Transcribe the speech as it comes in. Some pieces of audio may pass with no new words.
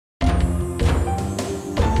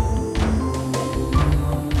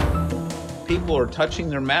people are touching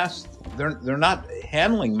their masks, they're not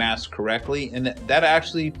handling masks correctly, and that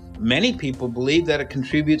actually, many people believe that it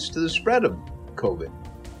contributes to the spread of COVID.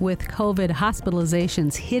 With COVID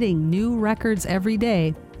hospitalizations hitting new records every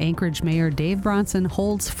day, Anchorage Mayor Dave Bronson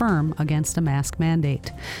holds firm against a mask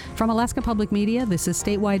mandate. From Alaska Public Media, this is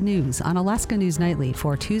Statewide News on Alaska News Nightly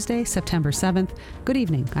for Tuesday, September 7th. Good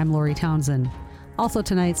evening, I'm Lori Townsend. Also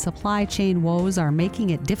tonight, supply chain woes are making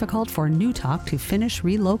it difficult for Newtalk to finish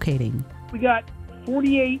relocating. We got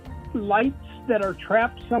 48 lights that are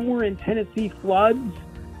trapped somewhere in Tennessee floods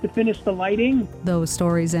to finish the lighting. Those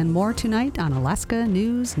stories and more tonight on Alaska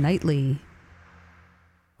News Nightly.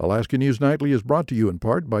 Alaska News Nightly is brought to you in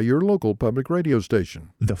part by your local public radio station.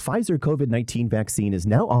 The Pfizer COVID-19 vaccine is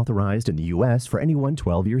now authorized in the U.S. for anyone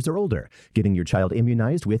 12 years or older. Getting your child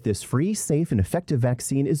immunized with this free, safe, and effective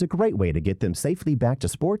vaccine is a great way to get them safely back to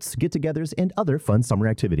sports, get-togethers, and other fun summer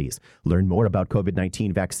activities. Learn more about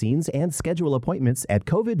COVID-19 vaccines and schedule appointments at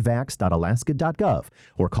covidvax.alaska.gov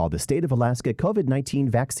or call the State of Alaska COVID-19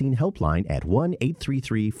 Vaccine Helpline at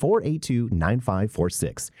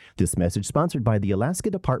 1-833-482-9546. This message sponsored by the Alaska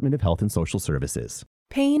Department of Health and Social Services.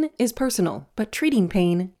 Pain is personal, but treating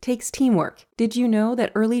pain takes teamwork. Did you know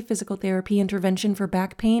that early physical therapy intervention for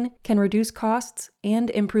back pain can reduce costs and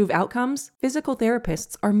improve outcomes? Physical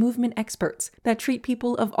therapists are movement experts that treat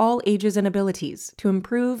people of all ages and abilities to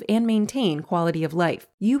improve and maintain quality of life.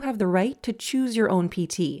 You have the right to choose your own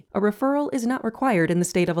PT. A referral is not required in the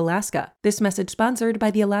state of Alaska. This message sponsored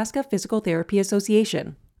by the Alaska Physical Therapy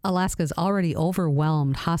Association. Alaska's already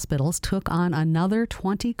overwhelmed hospitals took on another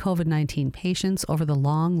 20 COVID-19 patients over the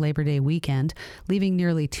long Labor Day weekend, leaving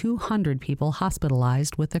nearly 200 people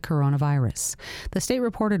hospitalized with the coronavirus. The state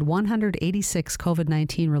reported 186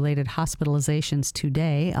 COVID-19 related hospitalizations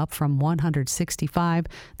today, up from 165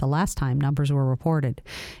 the last time numbers were reported.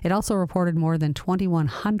 It also reported more than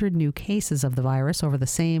 2,100 new cases of the virus over the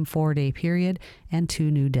same 4-day period and 2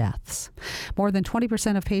 new deaths. More than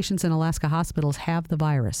 20% of patients in Alaska hospitals have the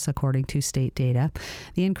virus, according to state data.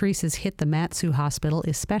 The increases hit the Mat-Su Hospital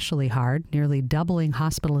especially hard, nearly doubling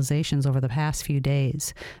hospitalizations over the past few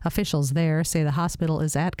days. Officials there say the hospital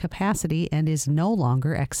is at capacity and is no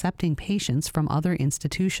longer accepting patients from other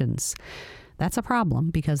institutions. That's a problem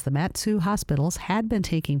because the Mat-Su hospitals had been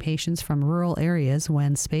taking patients from rural areas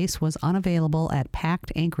when space was unavailable at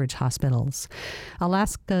packed Anchorage hospitals.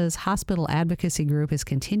 Alaska's hospital advocacy group is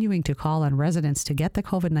continuing to call on residents to get the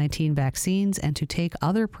COVID-19 vaccines and to take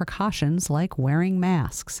other precautions like wearing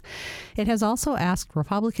masks. It has also asked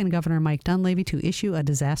Republican Governor Mike Dunleavy to issue a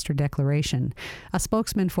disaster declaration. A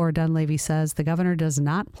spokesman for Dunleavy says the governor does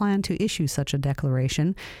not plan to issue such a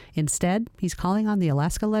declaration. Instead, he's calling on the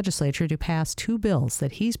Alaska legislature to pass 2 bills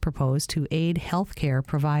that he's proposed to aid health care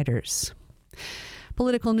providers.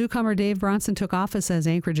 Political newcomer Dave Bronson took office as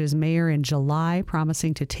Anchorage's mayor in July,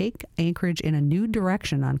 promising to take Anchorage in a new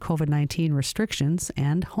direction on COVID-19 restrictions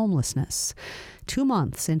and homelessness. 2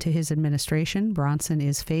 months into his administration, Bronson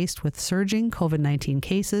is faced with surging COVID-19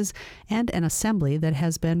 cases and an assembly that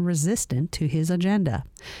has been resistant to his agenda.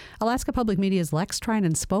 Alaska Public Media's Lex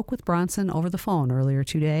Trinan spoke with Bronson over the phone earlier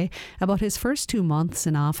today about his first 2 months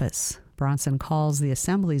in office. Bronson calls the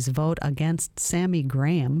Assembly's vote against Sammy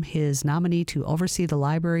Graham, his nominee to oversee the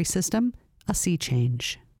library system, a sea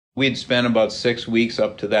change. We had spent about 6 weeks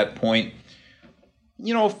up to that point,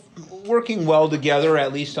 working well together,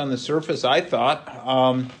 at least on the surface, I thought.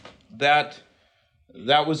 That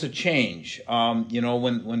was a change.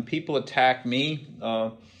 When people attack me,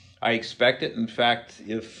 I expect it. In fact,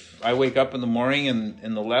 if I wake up in the morning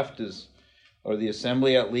and the left or the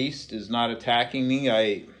Assembly at least, is not attacking me,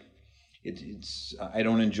 I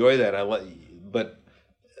don't enjoy that. But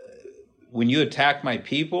when you attack my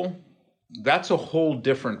people, that's a whole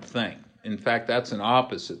different thing. In fact, that's an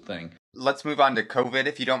opposite thing. Let's move on to COVID,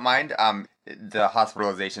 if you don't mind. The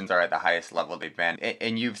hospitalizations are at the highest level they've been,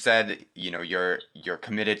 and you've said you're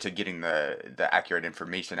committed to getting the accurate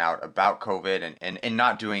information out about COVID and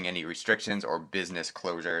not doing any restrictions or business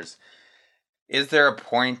closures. Is there a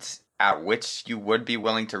point at which you would be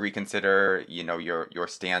willing to reconsider, your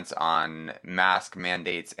stance on mask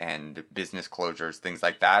mandates and business closures, things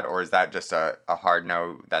like that? Or is that just a hard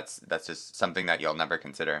no? That's just something that you'll never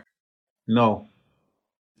consider? No.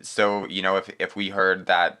 So, if we heard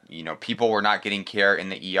that, people were not getting care in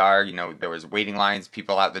the ER, there was waiting lines,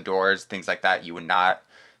 people out the doors, things like that, you would not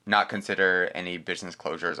consider any business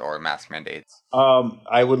closures or mask mandates?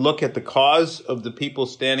 I would look at the cause of the people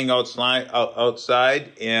standing outside,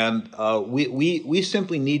 and we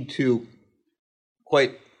simply need to,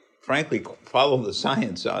 quite frankly, follow the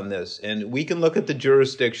science on this. And we can look at the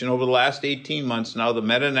jurisdiction over the last 18 months now. The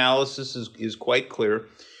meta-analysis is quite clear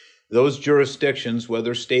those jurisdictions,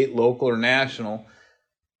 whether state, local, or national,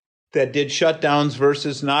 that did shutdowns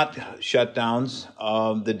versus not shutdowns,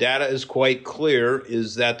 the data is quite clear,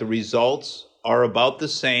 is that the results are about the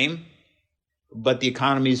same, but the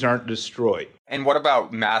economies aren't destroyed. And what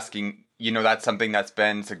about masking? That's something that's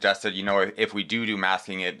been suggested. If we do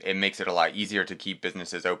masking, it makes it a lot easier to keep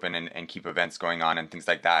businesses open and keep events going on and things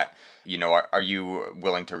like that. Are you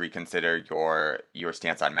willing to reconsider your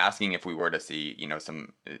stance on masking if we were to see,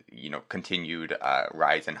 some, continued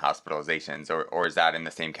rise in hospitalizations, or is that in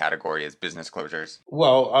the same category as business closures?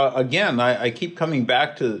 Well, again, I keep coming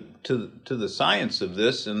back to the science of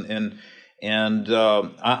this, and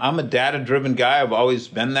I'm a data-driven guy. I've always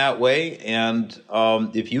been that way. And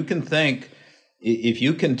if you can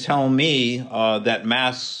tell me that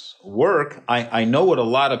masks work, I know what a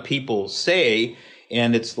lot of people say,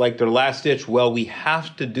 and it's like their last ditch. Well, we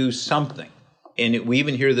have to do something, and we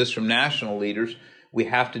even hear this from national leaders. We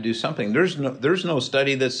have to do something. There's no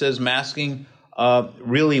study that says masking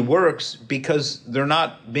really works because they're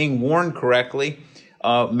not being warned correctly.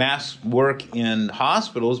 Masks work in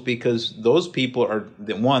hospitals because those people are,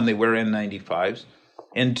 one, they wear N95s,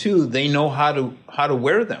 and two, they know how to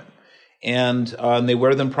wear them, and they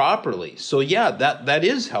wear them properly. So yeah, that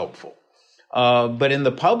is helpful. But in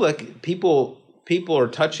the public, people are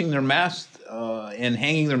touching their masks and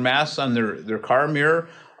hanging their masks on their car mirror.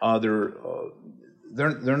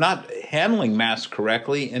 They're not handling masks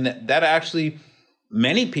correctly, and that actually,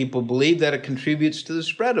 many people believe that it contributes to the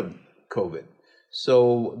spread of COVID.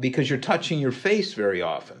 So, because you're touching your face very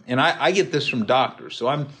often. And I get this from doctors. So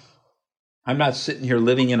I'm not sitting here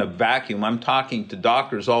living in a vacuum. I'm talking to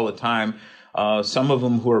doctors all the time. Some of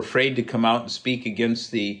them who are afraid to come out and speak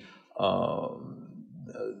against the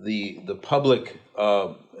public,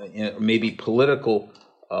 maybe political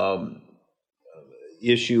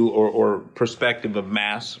issue or perspective of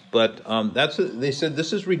masks. But they said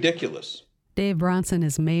this is ridiculous. Dave Bronson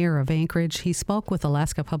is mayor of Anchorage. He spoke with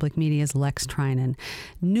Alaska Public Media's Lex Trinan.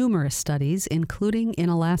 Numerous studies, including in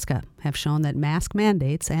Alaska, have shown that mask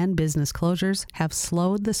mandates and business closures have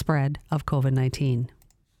slowed the spread of COVID-19.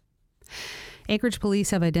 Anchorage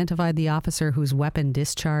police have identified the officer whose weapon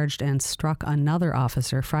discharged and struck another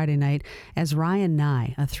officer Friday night as Ryan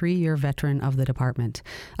Nye, a 3-year veteran of the department.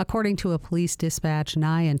 According to a police dispatch,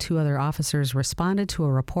 Nye and 2 other officers responded to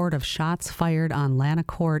a report of shots fired on Lana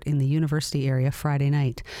Court in the university area Friday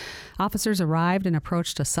night. Officers arrived and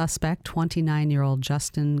approached a suspect, 29-year-old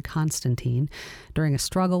Justin Constantine. During a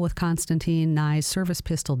struggle with Constantine, Nye's service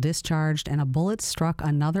pistol discharged and a bullet struck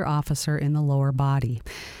another officer in the lower body.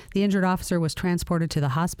 The injured officer was transported to the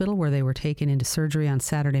hospital where they were taken into surgery on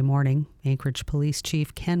Saturday morning. Anchorage Police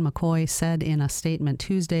Chief Ken McCoy said in a statement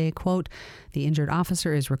Tuesday, quote, "The injured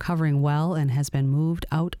officer is recovering well and has been moved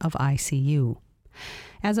out of ICU."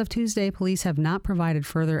 As of Tuesday, police have not provided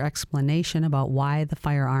further explanation about why the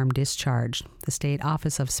firearm discharged. The State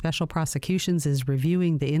Office of Special Prosecutions is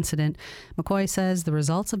reviewing the incident. McCoy says the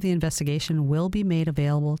results of the investigation will be made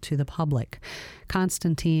available to the public.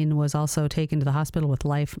 Constantine was also taken to the hospital with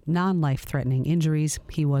non-life-threatening injuries.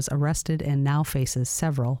 He was arrested and now faces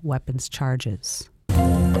several weapons charges.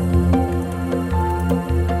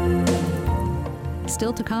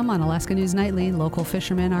 Still to come on Alaska News Nightly, local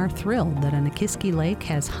fishermen are thrilled that a Nikiski Lake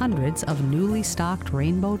has hundreds of newly stocked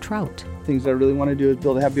rainbow trout. Things I really want to do is be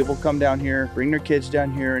able to have people come down here, bring their kids down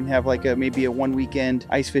here, and have maybe a one weekend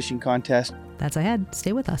ice fishing contest. That's ahead.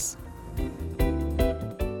 Stay with us.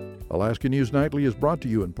 Alaska News Nightly is brought to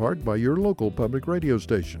you in part by your local public radio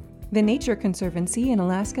station. The Nature Conservancy in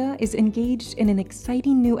Alaska is engaged in an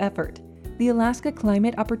exciting new effort, the Alaska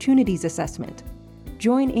Climate Opportunities Assessment.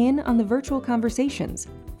 Join in on the virtual conversations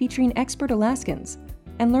featuring expert Alaskans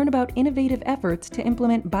and learn about innovative efforts to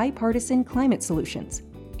implement bipartisan climate solutions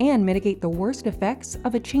and mitigate the worst effects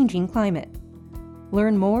of a changing climate.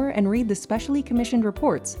 Learn more and read the specially commissioned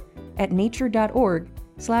reports at nature.org/AK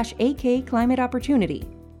Climate Opportunity.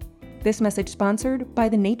 This message sponsored by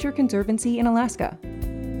the Nature Conservancy in Alaska.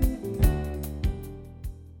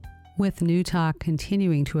 With Newtok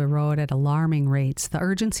continuing to erode at alarming rates, the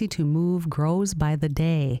urgency to move grows by the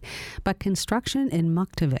day. But construction in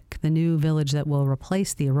Muktivik, the new village that will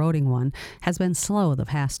replace the eroding one, has been slow the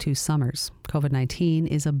past 2 summers. COVID-19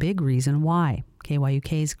 is a big reason why.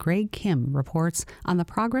 KYUK's Greg Kim reports on the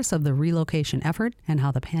progress of the relocation effort and how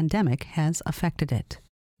the pandemic has affected it.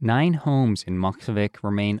 9 homes in Muktivik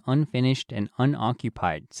remain unfinished and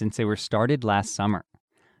unoccupied since they were started last summer.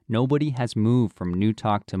 Nobody has moved from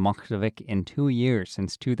Newtok to Muktivik in 2 years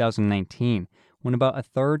since 2019, when about a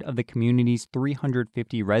third of the community's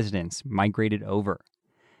 350 residents migrated over.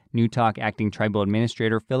 Newtok Acting Tribal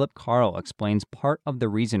Administrator Philip Carl explains part of the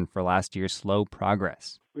reason for last year's slow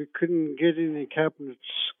progress. We couldn't get any cabinets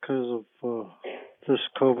because of this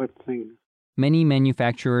COVID thing. Many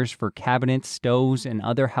manufacturers for cabinets, stoves, and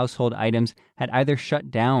other household items had either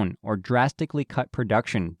shut down or drastically cut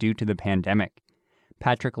production due to the pandemic.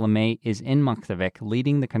 Patrick LeMay is in Muxtavik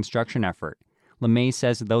leading the construction effort. LeMay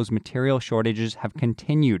says those material shortages have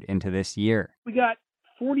continued into this year. We got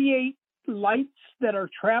 48 lights that are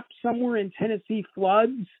trapped somewhere in Tennessee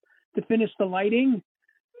floods to finish the lighting.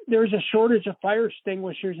 There's a shortage of fire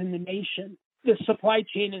extinguishers in the nation. The supply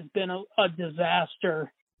chain has been a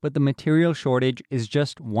disaster. But the material shortage is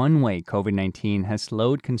just one way COVID-19 has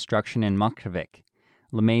slowed construction in Muxtavik.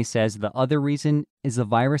 LeMay says the other reason is the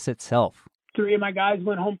virus itself. 3 of my guys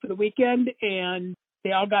went home for the weekend, and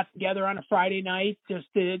they all got together on a Friday night just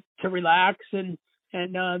to relax, and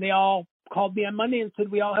they all called me on Monday and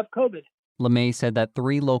said we all have COVID. LeMay said that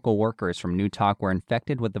 3 local workers from Newtok were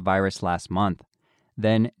infected with the virus last month.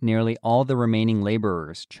 Then, nearly all the remaining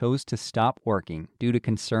laborers chose to stop working due to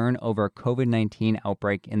concern over a COVID-19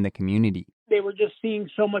 outbreak in the community. They were just seeing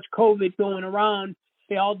so much COVID going around,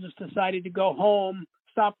 they all just decided to go home,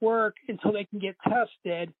 stop work until they can get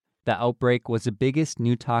tested. The outbreak was the biggest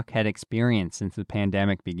Newtok had experienced since the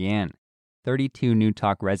pandemic began. 32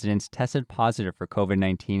 Newtok residents tested positive for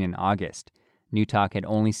COVID-19 in August. Newtok had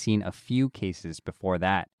only seen a few cases before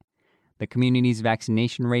that. The community's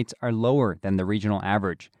vaccination rates are lower than the regional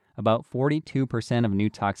average. About 42% of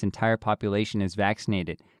Newtok's entire population is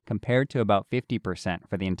vaccinated, compared to about 50%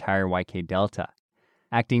 for the entire YK Delta.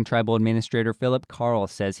 Acting Tribal Administrator Philip Carl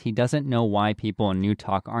says he doesn't know why people in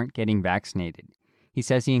Newtok aren't getting vaccinated. He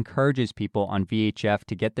says he encourages people on VHF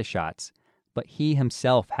to get the shots, but he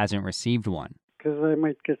himself hasn't received one. Because I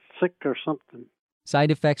might get sick or something.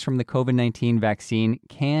 Side effects from the COVID-19 vaccine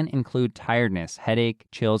can include tiredness, headache,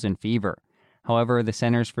 chills, and fever. However, the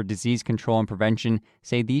Centers for Disease Control and Prevention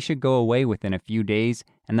say these should go away within a few days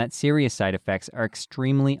and that serious side effects are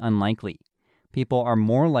extremely unlikely. People are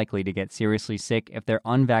more likely to get seriously sick if they're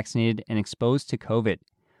unvaccinated and exposed to COVID.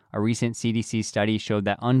 A recent CDC study showed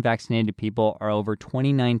that unvaccinated people are over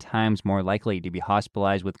 29 times more likely to be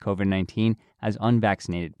hospitalized with COVID-19 as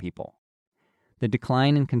unvaccinated people. The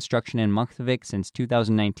decline in construction in Muxtavik since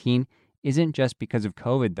 2019 isn't just because of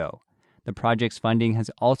COVID, though. The project's funding has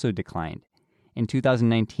also declined. In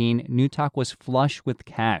 2019, Newtok was flush with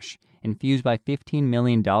cash, infused by $15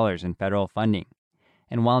 million in federal funding.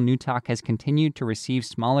 And while Newtok has continued to receive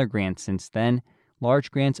smaller grants since then, large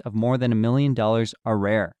grants of more than $1 million are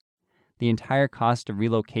rare. The entire cost of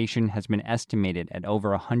relocation has been estimated at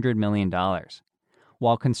over $100 million.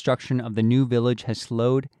 While construction of the new village has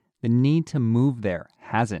slowed, the need to move there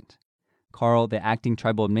hasn't. Carl, the acting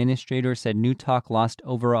tribal administrator, said Newtok lost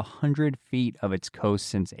over 100 feet of its coast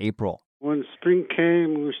since April. When spring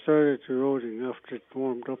came, we started eroding after it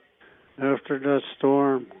warmed up. After that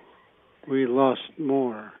storm, we lost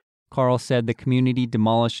more. Carl said the community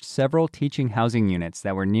demolished several teaching housing units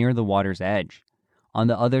that were near the water's edge. On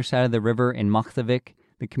the other side of the river in Muxtavik,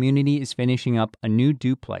 the community is finishing up a new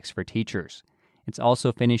duplex for teachers. It's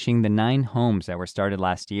also finishing the 9 homes that were started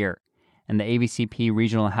last year, and the AVCP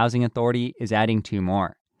Regional Housing Authority is adding 2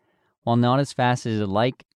 more. While not as fast as it'd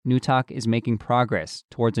like, Newtok is making progress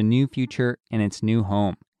towards a new future in its new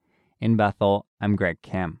home. In Bethel, I'm Greg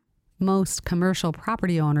Kim. Most commercial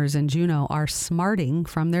property owners in Juneau are smarting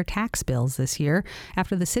from their tax bills this year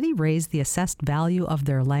after the city raised the assessed value of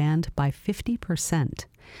their land by 50%.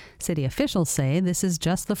 City officials say this is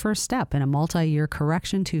just the first step in a multi-year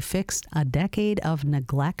correction to fix a decade of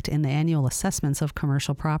neglect in the annual assessments of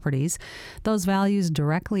commercial properties. Those values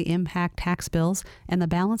directly impact tax bills and the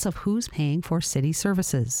balance of who's paying for city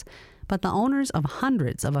services. But the owners of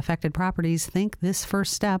hundreds of affected properties think this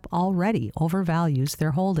first step already overvalues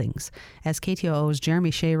their holdings. As KTOO's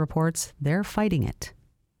Jeremy Shea reports, they're fighting it.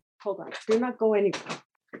 Hold on, do not go anywhere.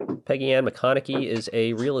 Peggy Ann McConaughey is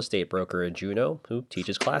a real estate broker in Juneau who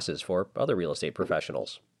teaches classes for other real estate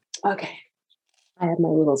professionals. Okay, I have my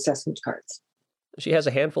little assessment cards. She has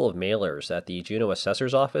a handful of mailers that the Juneau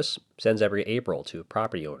Assessor's Office sends every April to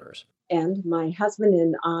property owners. And my husband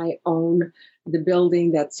and I own the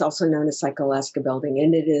building that's also known as Psycho-Alaska Building,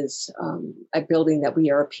 and it is a building that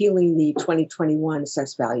we are appealing the 2021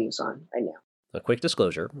 assessed values on right now. A quick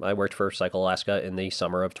disclosure, I worked for Psycho-Alaska in the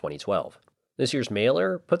summer of 2012. This year's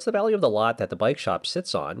mailer puts the value of the lot that the bike shop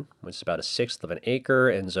sits on, which is about 1/6 of an acre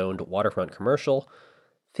and zoned waterfront commercial,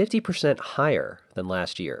 50% higher than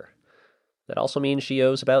last year. That also means she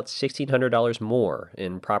owes about $1,600 more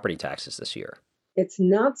in property taxes this year. It's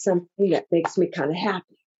not something that makes me kind of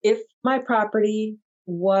happy. If my property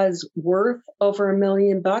was worth over $1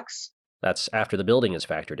 million, That's after the building is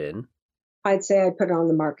factored in. I'd say I'd put it on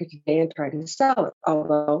the market today and try to sell it,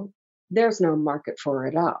 although there's no market for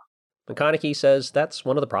it all. McConaughey says that's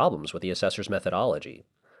one of the problems with the assessor's methodology.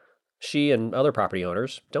 She and other property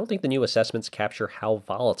owners don't think the new assessments capture how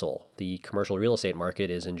volatile the commercial real estate market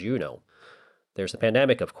is in Juneau. There's the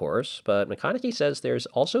pandemic, of course, but McConaughey says there's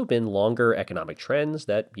also been longer economic trends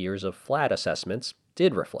that years of flat assessments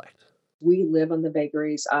did reflect. We live on the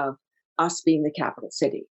vagaries of us being the capital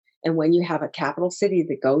city. And when you have a capital city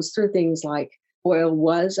that goes through things like oil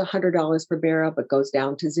was $100 per barrel, but goes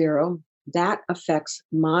down to zero, that affects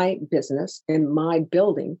my business and my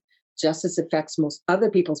building just as it affects most other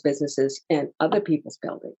people's businesses and other people's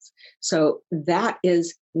buildings. So that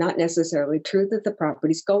is not necessarily true that the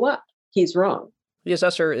properties go up. He's wrong. The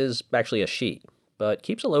assessor is actually a she, but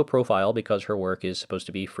keeps a low profile because her work is supposed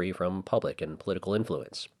to be free from public and political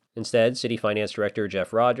influence. Instead, City Finance Director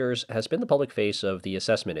Jeff Rogers has been the public face of the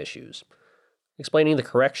assessment issues. Explaining the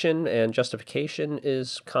correction and justification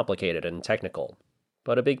is complicated and technical,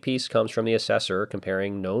 but a big piece comes from the assessor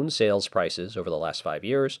comparing known sales prices over the last 5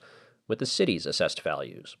 years with the city's assessed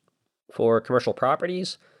values. For commercial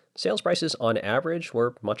properties, sales prices on average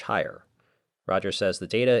were much higher. Rogers says the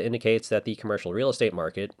data indicates that the commercial real estate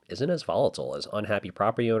market isn't as volatile as unhappy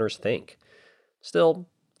property owners think. Still,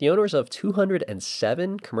 the owners of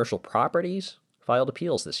 207 commercial properties filed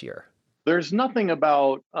appeals this year. There's nothing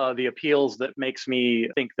about the appeals that makes me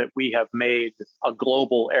think that we have made a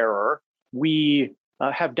global error. We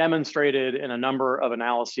have demonstrated in a number of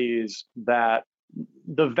analyses that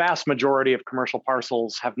the vast majority of commercial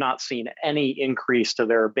parcels have not seen any increase to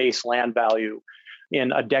their base land value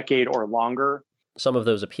in a decade or longer. Some of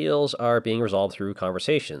those appeals are being resolved through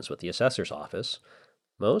conversations with the assessor's office.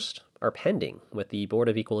 Most are pending with the Board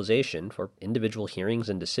of Equalization for individual hearings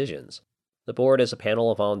and decisions. The board is a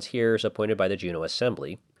panel of volunteers appointed by the Juneau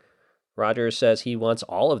Assembly. Rogers says he wants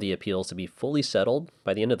all of the appeals to be fully settled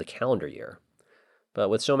by the end of the calendar year. But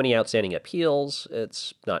with so many outstanding appeals,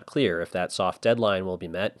 it's not clear if that soft deadline will be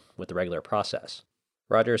met with the regular process.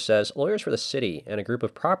 Rogers says lawyers for the city and a group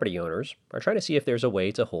of property owners are trying to see if there's a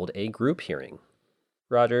way to hold a group hearing.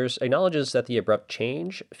 Rogers acknowledges that the abrupt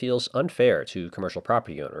change feels unfair to commercial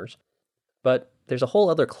property owners, but there's a whole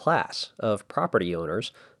other class of property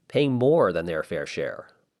owners paying more than their fair share,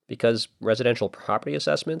 because residential property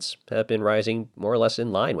assessments have been rising more or less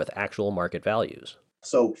in line with actual market values.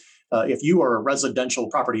 So if you are a residential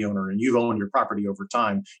property owner and you've owned your property over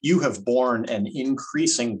time, you have borne an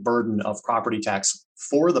increasing burden of property tax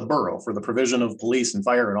for the borough, for the provision of police and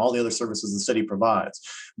fire and all the other services the city provides,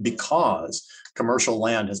 because commercial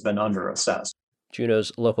land has been underassessed.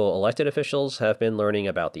 Juneau's local elected officials have been learning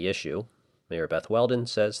about the issue. Mayor Beth Weldon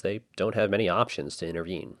says they don't have many options to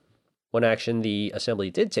intervene. One action the Assembly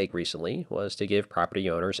did take recently was to give property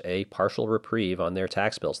owners a partial reprieve on their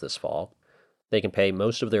tax bills this fall. They can pay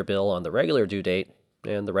most of their bill on the regular due date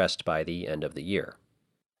and the rest by the end of the year.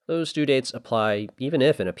 Those due dates apply even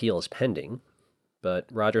if an appeal is pending, but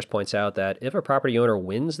Rogers points out that if a property owner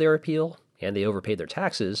wins their appeal and they overpaid their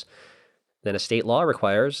taxes, then a state law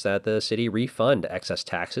requires that the city refund excess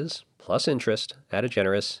taxes plus interest at a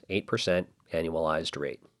generous 8% annualized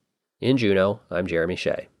rate. In Juneau, I'm Jeremy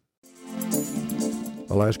Shea.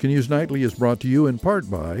 Alaska News Nightly is brought to you in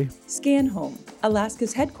part by ScanHome,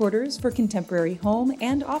 Alaska's headquarters for contemporary home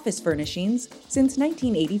and office furnishings since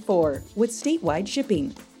 1984, with statewide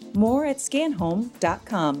shipping. More at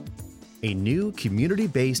scanhome.com. A new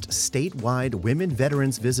community-based statewide Women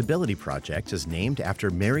Veterans Visibility Project is named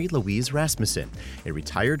after Mary Louise Rasmussen, a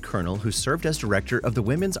retired colonel who served as director of the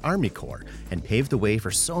Women's Army Corps and paved the way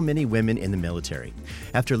for so many women in the military.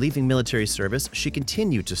 After leaving military service, she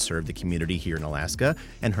continued to serve the community here in Alaska,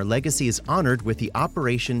 and her legacy is honored with the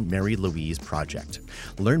Operation Mary Louise Project.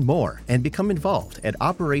 Learn more and become involved at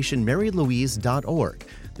OperationMaryLouise.org.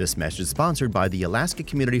 This message is sponsored by the Alaska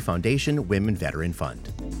Community Foundation Women Veteran Fund.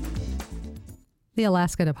 The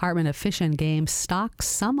Alaska Department of Fish and Game stocks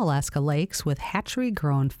some Alaska lakes with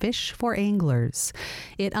hatchery-grown fish for anglers.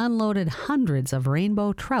 It unloaded hundreds of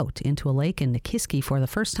rainbow trout into a lake in Nikiski for the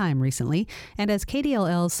first time recently, and as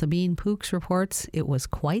KDLL's Sabine Pooks reports, it was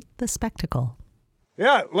quite the spectacle.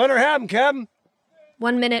 Yeah, let her have 'em, Captain.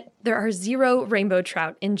 1 minute, there are 0 rainbow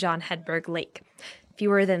trout in John Hedberg Lake.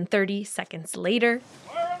 Fewer than 30 seconds later,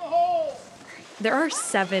 Fire in the hole! There are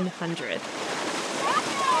 700.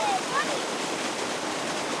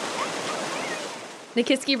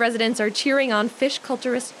 Nikiski residents are cheering on fish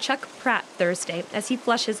culturist Chuck Pratt Thursday as he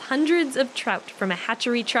flushes hundreds of trout from a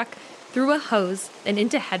hatchery truck through a hose and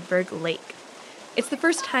into Hedberg Lake. It's the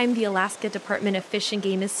first time the Alaska Department of Fish and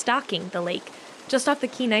Game is stocking the lake, just off the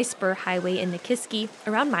Kenai Spur Highway in Nikiski,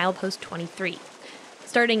 around milepost 23.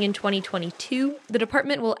 Starting in 2022, the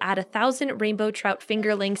department will add 1,000 rainbow trout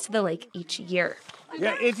fingerlings to the lake each year.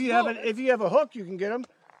 Yeah, if you have a hook, you can get them.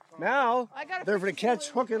 Now, they're for the catch,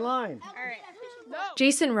 hook, and line. All right.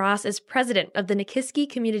 Jason Ross is president of the Nikiski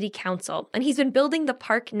Community Council, and he's been building the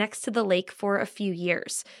park next to the lake for a few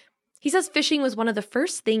years. He says fishing was one of the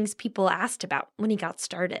first things people asked about when he got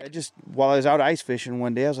started. While I was out ice fishing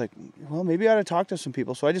one day, I was like, well, maybe I ought to talk to some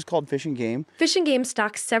people. So I just called Fish and Game. Fish and Game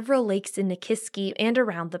stocks several lakes in Nikiski and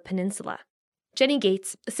around the peninsula. Jenny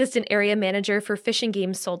Gates, assistant area manager for Fish and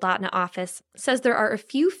Game's Soldotna office, says there are a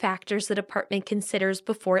few factors the department considers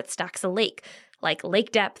before it stocks a lake, like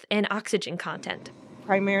lake depth and oxygen content.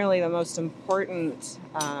 Primarily, the most important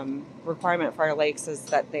requirement for our lakes is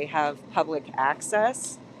that they have public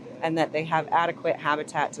access and that they have adequate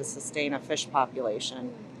habitat to sustain a fish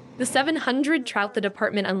population. The 700 trout the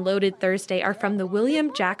department unloaded Thursday are from the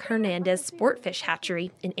William Jack Hernandez Sportfish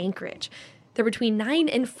Hatchery in Anchorage. They're between 9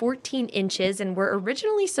 and 14 inches and were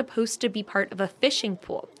originally supposed to be part of a fishing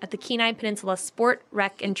pool at the Kenai Peninsula Sport,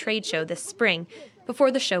 Rec, and Trade Show this spring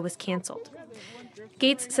before the show was canceled.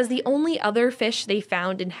 Gates says the only other fish they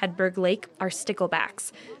found in Hedberg Lake are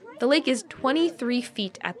sticklebacks. The lake is 23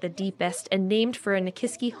 feet at the deepest and named for a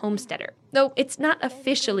Nikiski homesteader, though it's not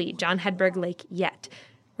officially John Hedberg Lake yet.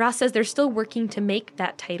 Ross says they're still working to make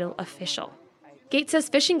that title official. Gates says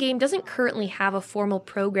Fish and Game doesn't currently have a formal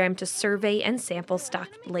program to survey and sample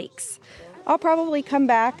stocked lakes. I'll probably come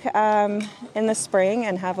back in the spring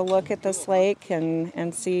and have a look at this lake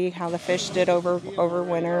and see how the fish did over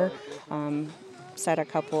winter. Set a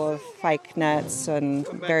couple of pike nets and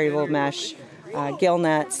variable mesh gill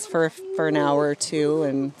nets for an hour or two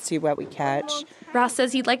and see what we catch. Ross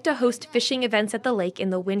says he'd like to host fishing events at the lake in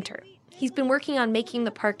the winter. He's been working on making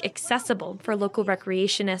the park accessible for local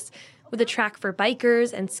recreationists with a track for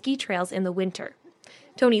bikers and ski trails in the winter.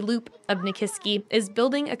 Tony Loop of Nikiski is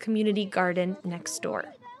building a community garden next door.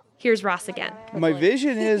 Here's Ross again. My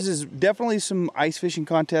vision is definitely some ice fishing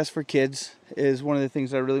contests for kids is one of the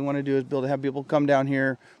things I really want to do is have people come down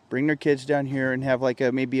here, bring their kids down here and have like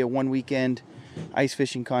maybe a one weekend ice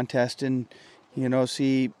fishing contest and,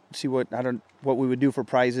 see what we would do for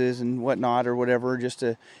prizes and whatnot or whatever, just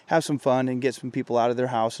to have some fun and get some people out of their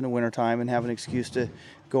house in the wintertime and have an excuse to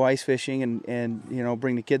go ice fishing and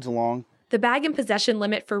bring the kids along. The bag and possession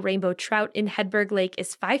limit for rainbow trout in Hedberg Lake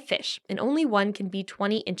is 5 fish, and only one can be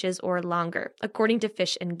 20 inches or longer, according to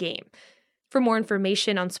Fish and Game. For more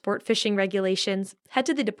information on sport fishing regulations, head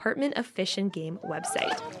to the Department of Fish and Game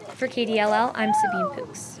website. For KDLL, I'm Sabine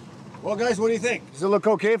Pooks. Well, guys, what do you think? Does it look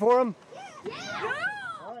okay for them?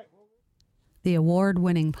 The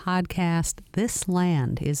award-winning podcast This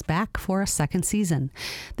Land is back for a second season.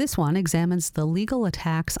 This one examines the legal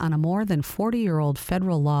attacks on a more than 40-year-old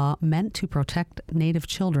federal law meant to protect Native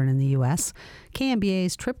children in the U.S.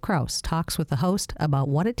 KMBA's Trip Krause talks with the host about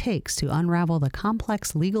what it takes to unravel the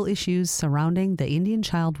complex legal issues surrounding the Indian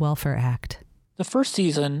Child Welfare Act. The first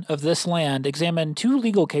season of This Land examined 2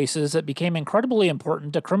 legal cases that became incredibly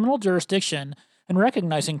important to criminal jurisdiction and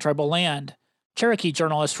recognizing tribal land. Cherokee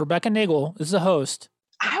journalist Rebecca Nagel is the host.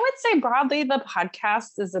 I would say broadly the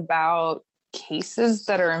podcast is about cases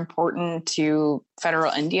that are important to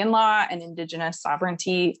federal Indian law and indigenous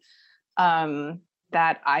sovereignty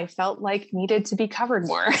that I felt like needed to be covered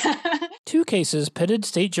more. 2 cases pitted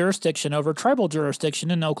state jurisdiction over tribal jurisdiction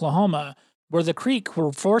in Oklahoma, where the Creek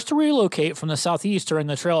were forced to relocate from the southeast during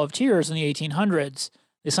the Trail of Tears in the 1800s.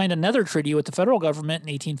 They signed another treaty with the federal government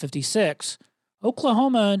in 1856.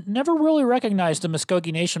 Oklahoma never really recognized the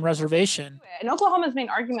Muskogee Nation reservation. And Oklahoma's main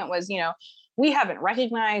argument was, we haven't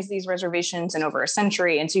recognized these reservations in over a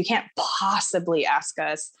century, and so you can't possibly ask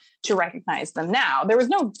us to recognize them now. There was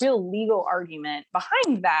no real legal argument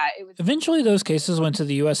behind that. Eventually, those cases went to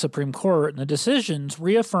the U.S. Supreme Court, and the decisions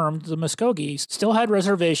reaffirmed the Muskogees still had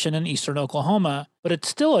reservation in eastern Oklahoma, but it's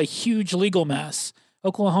still a huge legal mess.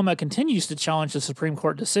 Oklahoma continues to challenge the Supreme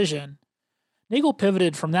Court decision. Nagel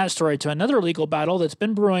pivoted from that story to another legal battle that's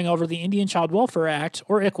been brewing over the Indian Child Welfare Act,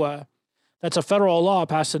 or ICWA. That's a federal law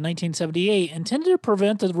passed in 1978 intended to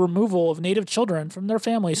prevent the removal of Native children from their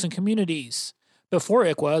families and communities. Before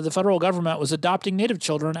ICWA, the federal government was adopting Native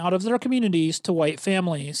children out of their communities to white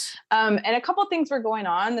families. And a couple of things were going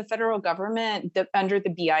on. The federal government, under the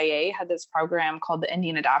BIA, had this program called the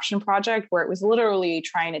Indian Adoption Project, where it was literally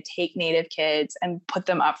trying to take Native kids and put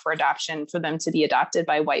them up for adoption for them to be adopted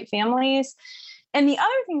by white families. And the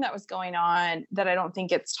other thing that was going on that I don't think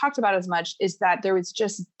gets talked about as much is that there was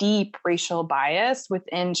just deep racial bias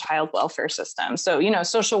within child welfare systems. So,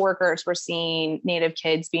 social workers were seeing Native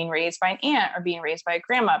kids being raised by an aunt or being raised by a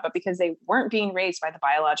grandma, but because they weren't being raised by the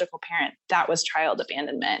biological parent, that was child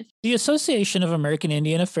abandonment. The Association of American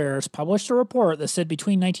Indian Affairs published a report that said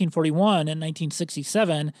between 1941 and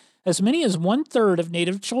 1967, as many as 1/3 of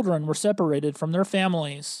Native children were separated from their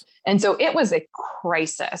families. And so it was a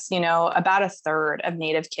crisis, about 1/3 of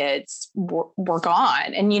Native kids were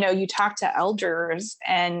gone. And, you talk to elders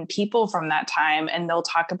and people from that time, and they'll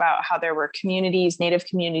talk about how there were communities, Native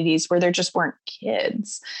communities, where there just weren't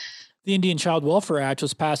kids. The Indian Child Welfare Act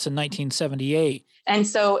was passed in 1978. And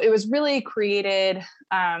so it was really created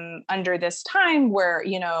under this time where,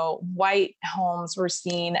 white homes were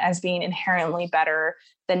seen as being inherently better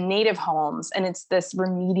than Native homes. And it's this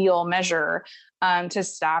remedial measure to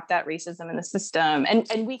stop that racism in the system. And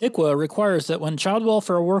ICWA requires that when child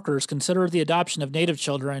welfare workers consider the adoption of Native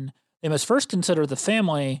children, they must first consider the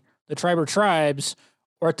family, the tribe or tribes,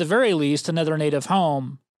 or at the very least, another Native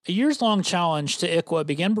home. A years-long challenge to ICWA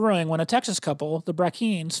began brewing when a Texas couple, the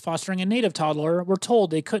Brackines, fostering a Native toddler, were told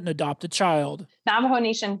they couldn't adopt a child. Navajo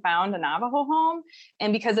Nation found a Navajo home,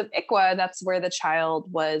 and because of ICWA, that's where the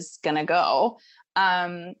child was going to go.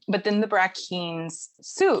 But then the Brackines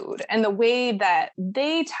sued. And the way that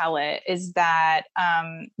they tell it is that,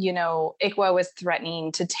 ICWA was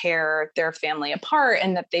threatening to tear their family apart,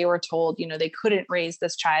 and that they were told, they couldn't raise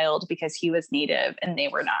this child because he was Native and they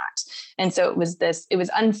were not. And so it was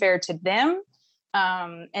unfair to them.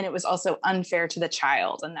 And it was also unfair to the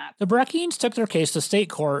child. And that the Brackines took their case to state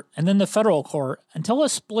court and then the federal court until a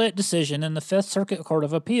split decision in the Fifth Circuit Court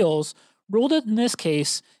of Appeals ruled that in this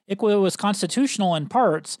case, ICWA was constitutional in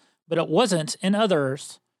parts, but it wasn't in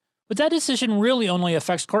others. But that decision really only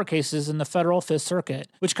affects court cases in the federal Fifth Circuit,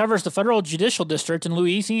 which covers the federal judicial district in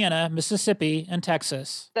Louisiana, Mississippi, and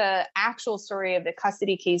Texas. The actual story of the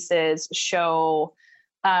custody cases show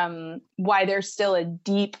why there's still a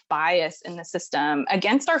deep bias in the system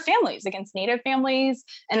against our families, against Native families,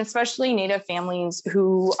 and especially Native families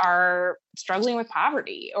who are struggling with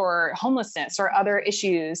poverty or homelessness or other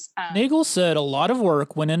issues. Nagel said a lot of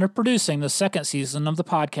work went into producing the second season of the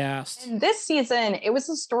podcast. And this season, it was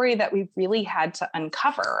a story that we really had to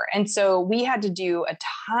uncover. And so we had to do a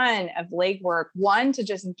ton of legwork, one, to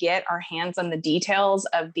just get our hands on the details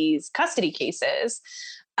of these custody cases.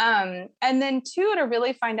 And then two, to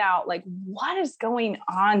really find out what is going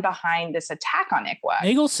on behind this attack on ICWA.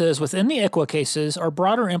 Nagel says within the ICWA cases are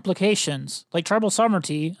broader implications like tribal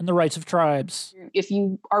sovereignty and the rights of tribes. If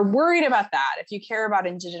you are worried about that, if you care about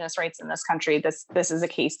Indigenous rights in this country, this is a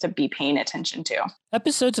case to be paying attention to.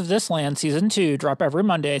 Episodes of This Land Season 2 drop every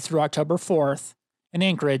Monday through October 4th. In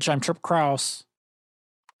Anchorage, I'm Trip Krause.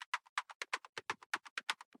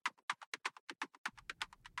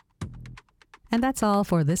 And that's all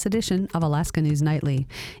for this edition of Alaska News Nightly.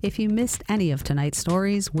 If you missed any of tonight's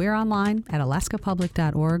stories, we're online at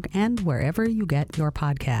alaskapublic.org and wherever you get your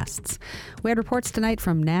podcasts. We had reports tonight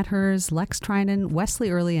from Nat Hers, Lex Trinan,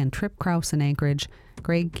 Wesley Early, and Trip Krause in Anchorage,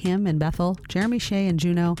 Greg Kim in Bethel, Jeremy Shea in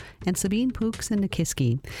Juneau, and Sabine Pooks in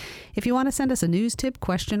Nikiski. If you want to send us a news tip,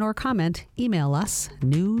 question, or comment, email us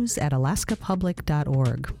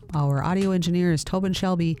news@alaskapublic.org. Our audio engineer is Tobin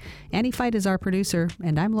Shelby, Annie Fight is our producer,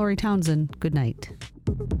 and I'm Lori Townsend. Good night.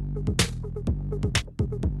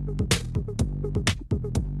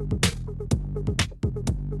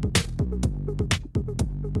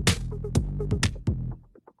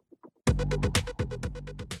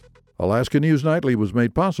 Alaska News Nightly was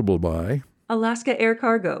made possible by Alaska Air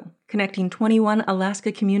Cargo, connecting 21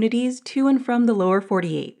 Alaska communities to and from the lower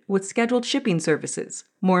 48 with scheduled shipping services.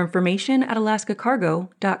 More information at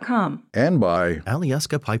alaskacargo.com. And by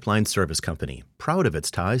Alyeska Pipeline Service Company, proud of its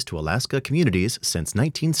ties to Alaska communities since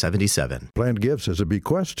 1977. Planned Gifts as a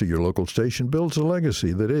bequest to your local station builds a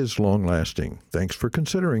legacy that is long-lasting. Thanks for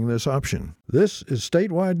considering this option. This is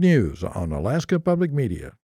Statewide News on Alaska Public Media.